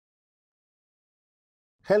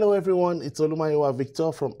Hello everyone, it's Olumayowa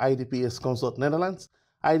Victor from iDPS Consult Netherlands.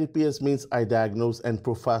 iDPS means I diagnose and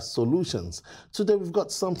profile solutions. Today we've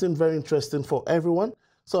got something very interesting for everyone.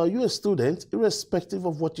 So are you a student, irrespective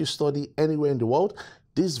of what you study anywhere in the world?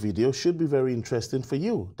 This video should be very interesting for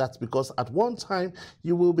you. That's because at one time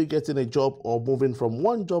you will be getting a job or moving from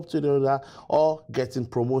one job to the other, or getting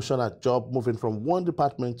promotion at job, moving from one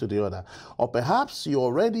department to the other. Or perhaps you're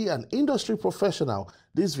already an industry professional.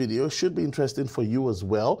 This video should be interesting for you as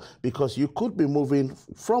well, because you could be moving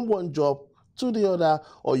from one job to the other,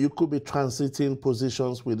 or you could be transiting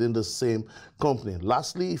positions within the same company.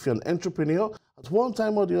 Lastly, if you're an entrepreneur, at one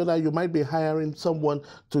time or the other, you might be hiring someone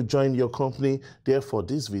to join your company. Therefore,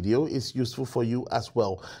 this video is useful for you as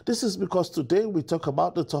well. This is because today we talk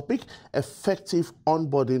about the topic effective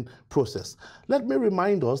onboarding process. Let me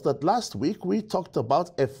remind us that last week we talked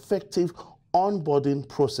about effective onboarding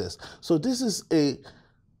process. So this is a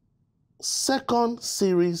second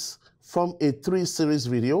series from a 3-series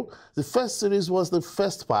video. The first series was the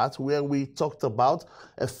first part where we talked about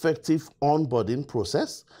effective onboarding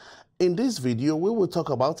process. In this video, we will talk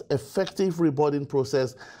about effective reboarding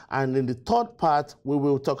process, and in the third part, we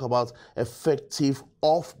will talk about effective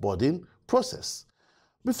offboarding process.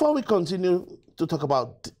 Before we continue to talk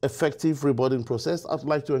about effective reboarding process, I'd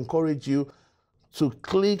like to encourage you to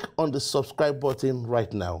click on the subscribe button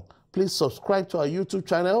right now. Please subscribe to our YouTube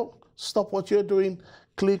channel. Stop what you're doing.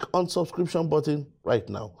 Click on subscription button right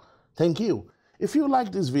now. Thank you. If you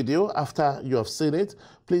like this video after you have seen it,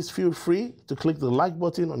 please feel free to click the like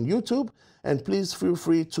button on YouTube, and please feel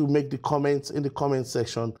free to make the comments in the comment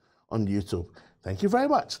section on YouTube. Thank you very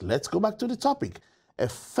much. Let's go back to the topic,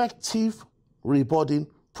 effective reboarding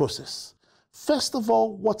process. First of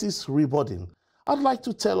all, what is reboarding? I'd like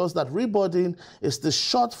to tell us that reboarding is the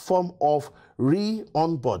short form of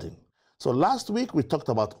re-onboarding. So last week we talked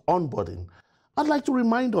about onboarding. I'd like to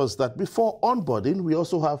remind us that before onboarding, we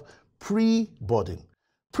also have pre-boarding.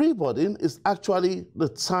 Pre-boarding is actually the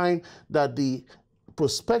time that the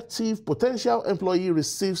prospective potential employee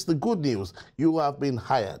receives the good news: you have been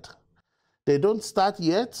hired. They don't start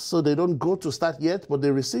yet, so they don't go to start yet, but they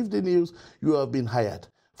receive the news: you have been hired.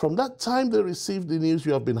 From that time they receive the news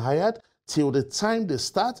you have been hired till the time they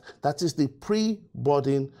start, that is the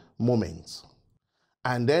pre-boarding moment.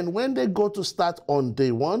 And then when they go to start on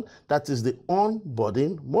day one, that is the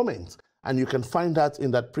onboarding moment. And you can find that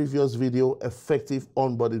in that previous video, effective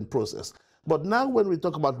onboarding process. But now when we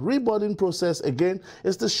talk about reboarding process, again,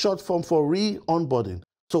 it's the short form for re-onboarding.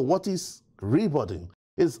 So what is reboarding?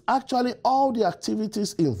 It's actually all the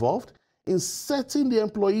activities involved in setting the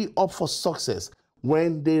employee up for success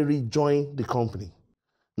when they rejoin the company.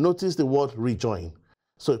 Notice the word rejoin.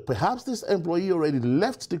 So perhaps this employee already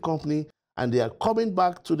left the company and they are coming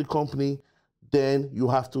back to the company. Then you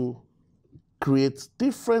have to create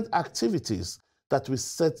different activities that will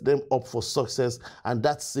set them up for success, and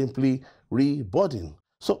that's simply reboarding.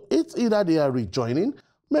 So it's either they are rejoining.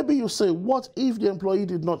 Maybe you say, what if the employee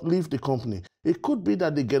did not leave the company? It could be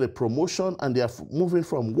that they get a promotion and they are moving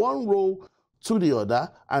from one role to the other,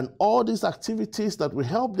 and all these activities that will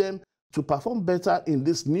help them to perform better in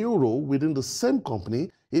this new role within the same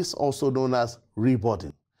company is also known as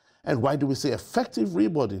reboarding. And why do we say effective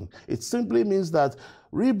reboarding? It simply means that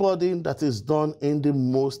reboarding that is done in the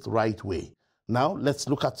most right way. Now, let's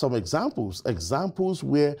look at some examples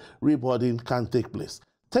where reboarding can take place.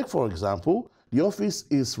 Take, for example, the office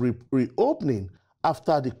is reopening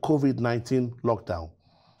after the COVID-19 lockdown.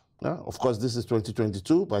 Of course, this is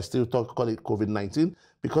 2022, but I still call it COVID-19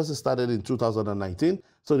 because it started in 2019.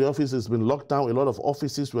 So the office has been locked down. A lot of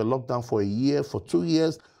offices were locked down for a year, for 2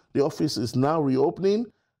 years. The office is now reopening.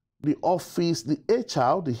 The office, the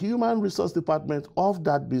HR, the human resource department of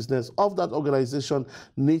that business, of that organization,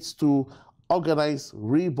 needs to organize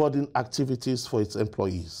reboarding activities for its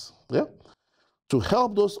employees. To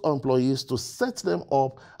help those employees, to set them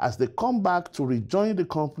up as they come back to rejoin the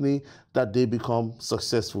company, that they become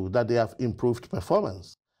successful, that they have improved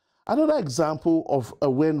performance. Another example of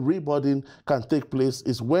when reboarding can take place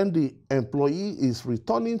is when the employee is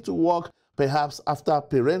returning to work, perhaps after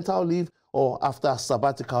parental leave or after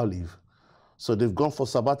sabbatical leave. So they've gone for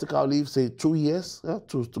sabbatical leave, say 2 years,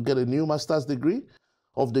 to get a new master's degree,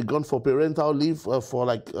 or they've gone for parental leave for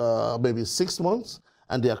like maybe 6 months,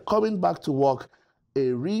 and they are coming back to work.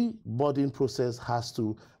 A reboarding process has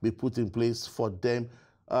to be put in place for them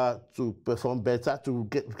to perform better, to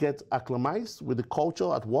get acclimatized with the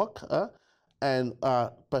culture at work, and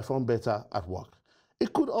perform better at work.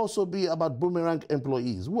 It could also be about boomerang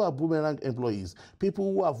employees. Who are boomerang employees?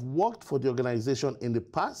 People who have worked for the organization in the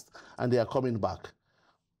past and they are coming back.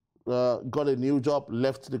 got a new job,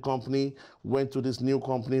 left the company, went to this new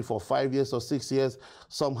company for 5 years or 6 years.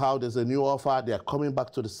 Somehow there's a new offer. They are coming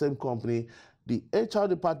back to the same company. The HR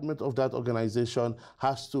department of that organization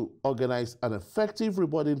has to organize an effective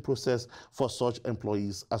reboarding process for such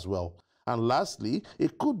employees as well. And lastly,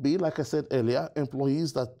 it could be, like I said earlier,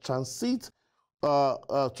 employees that transit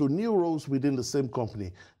to new roles within the same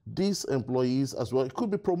company. These employees as well, it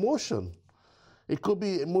could be promotion. It could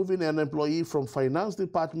be moving an employee from finance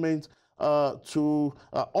department to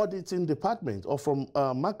auditing department, or from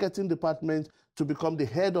marketing department to become the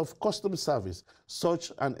head of customer service.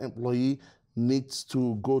 Such an employee needs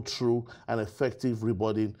to go through an effective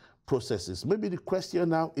reboarding processes. Maybe the question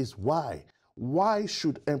now is why? Why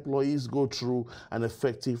should employees go through an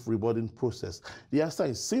effective reboarding process? The answer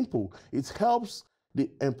is simple. It helps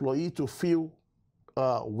the employee to feel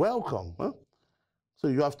welcome. Huh? So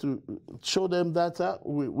you have to show them that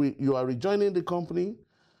you are rejoining the company,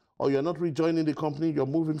 or you're not rejoining the company, you're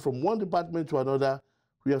moving from one department to another.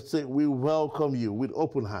 We have to say, we welcome you with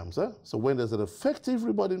open arms. Huh? So when there's an effective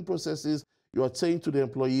reboarding processes, you are saying to the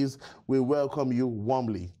employees, we welcome you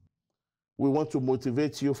warmly. We want to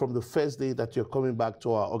motivate you from the first day that you're coming back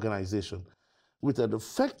to our organization. With an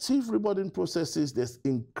effective reboarding processes, there's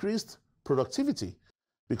increased productivity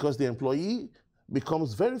because the employee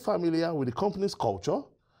becomes very familiar with the company's culture,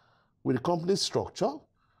 with the company's structure,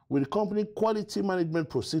 with the company quality management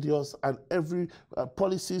procedures, and every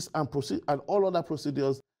policies and all other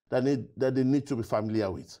procedures that they need to be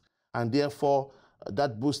familiar with. And therefore,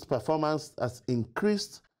 that boosts performance, has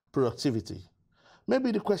increased productivity.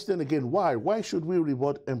 Maybe the question again, why? Why should we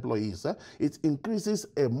reward employees? It increases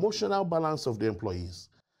emotional balance of the employees.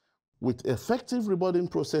 With effective rewarding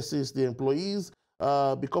processes, the employees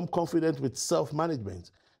become confident with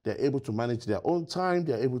self-management. They're able to manage their own time.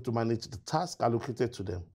 They're able to manage the task allocated to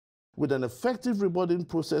them. With an effective rewarding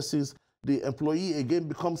processes, the employee again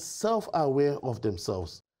becomes self-aware of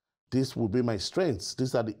themselves. This will be my strengths.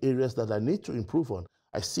 These are the areas that I need to improve on.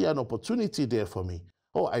 I see an opportunity there for me.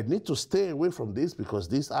 Oh, I need to stay away from this because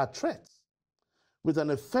these are threats. With an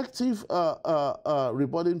effective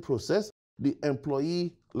rewarding process, the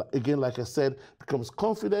employee, again, like I said, becomes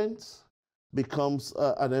confident, becomes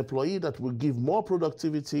an employee that will give more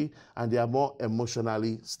productivity, and they are more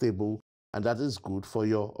emotionally stable, and that is good for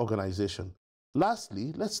your organization.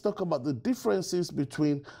 Lastly, let's talk about the differences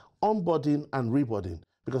between onboarding and reboarding,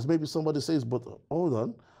 because maybe somebody says, but hold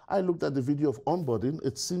on, I looked at the video of onboarding,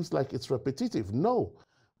 it seems like it's repetitive. No.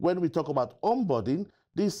 When we talk about onboarding,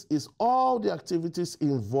 this is all the activities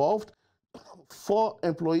involved for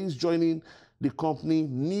employees joining the company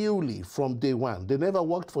newly from day one. They never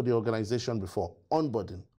worked for the organization before.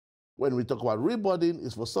 Onboarding. When we talk about reboarding,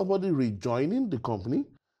 it's for somebody rejoining the company,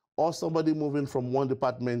 or somebody moving from one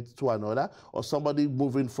department to another, or somebody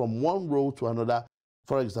moving from one role to another,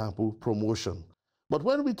 for example, promotion. But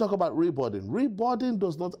when we talk about reboarding, reboarding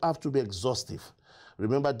does not have to be exhaustive.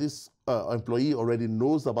 Remember, this employee already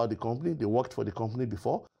knows about the company, they worked for the company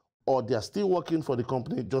before, or they are still working for the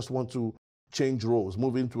company, just want to change roles,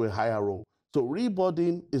 move into a higher role. So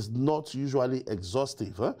reboarding is not usually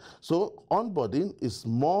exhaustive. So onboarding is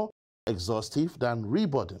more exhaustive than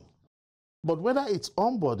reboarding. But whether it's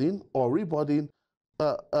onboarding or reboarding,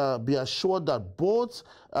 be assured that both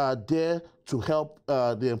are there to help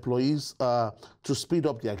the employees to speed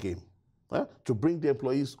up their game, to bring the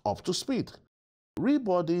employees up to speed.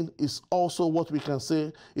 Reboarding is also what we can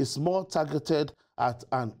say is more targeted at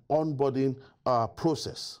an onboarding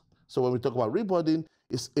process. So when we talk about reboarding,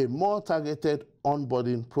 it's a more targeted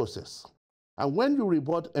onboarding process. And when you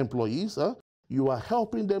reboard employees, you are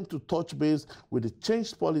helping them to touch base with the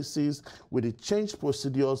changed policies, with the changed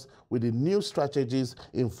procedures, with the new strategies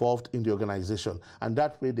involved in the organization. And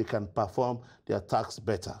that way they can perform their tasks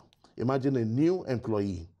better. Imagine a new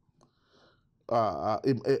employee,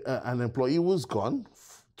 an employee who's gone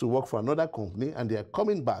to work for another company, and they are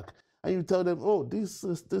coming back, and you tell them, oh, these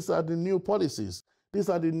are the new policies, these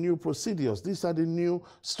are the new procedures, these are the new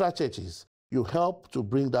strategies. You help to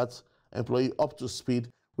bring that employee up to speed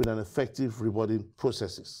with an effective rewarding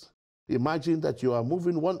processes. Imagine that you are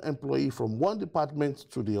moving one employee from one department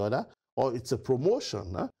to the other, or it's a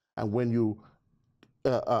promotion, and when you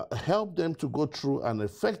help them to go through an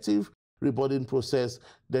effective reboarding process,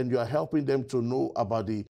 then you are helping them to know about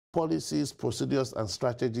the policies, procedures, and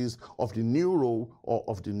strategies of the new role or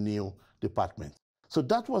of the new department. So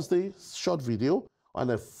that was the short video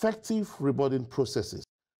on effective reboarding processes.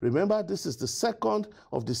 Remember, this is the second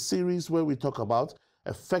of the series where we talk about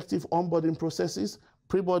effective onboarding processes,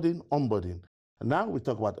 pre-boarding, onboarding. And now we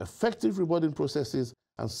talk about effective reboarding processes,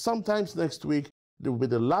 and sometimes next week there will be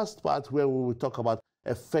the last part where we will talk about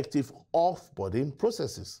effective offboarding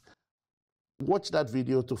processes. Watch that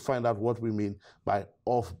video to find out what we mean by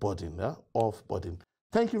offboarding. Offboarding.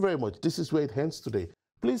 Thank you very much. This is where it ends today.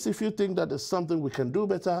 Please, if you think that there's something we can do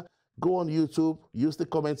better, go on YouTube, use the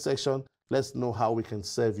comment section. Let's know how we can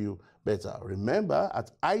serve you better. Remember,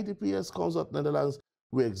 at iDPS Consult Netherlands,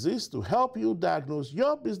 we exist to help you diagnose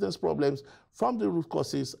your business problems from the root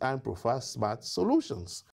causes and provide smart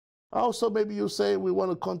solutions. Also, maybe you say we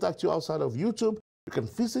want to contact you outside of YouTube. You can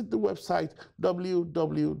visit the website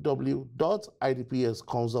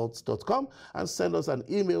www.idpsconsults.com and send us an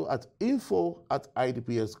email at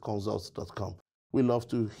info@idpsconsults.com. We love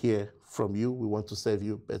to hear from you. We want to serve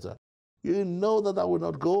you better. You know that I will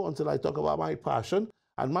not go until I talk about my passion,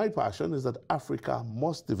 and my passion is that Africa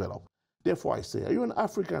must develop. Therefore, I say, are you an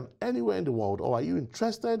African anywhere in the world, or are you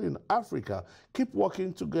interested in Africa? Keep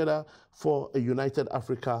working together for a united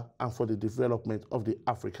Africa and for the development of the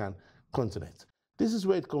African continent. This is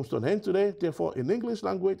where it comes to an end today. Therefore, in English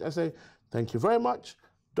language, I say, thank you very much.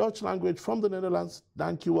 Dutch language from the Netherlands,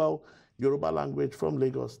 thank you well. Yoruba language from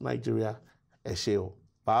Lagos, Nigeria, Esheo.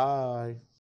 Bye.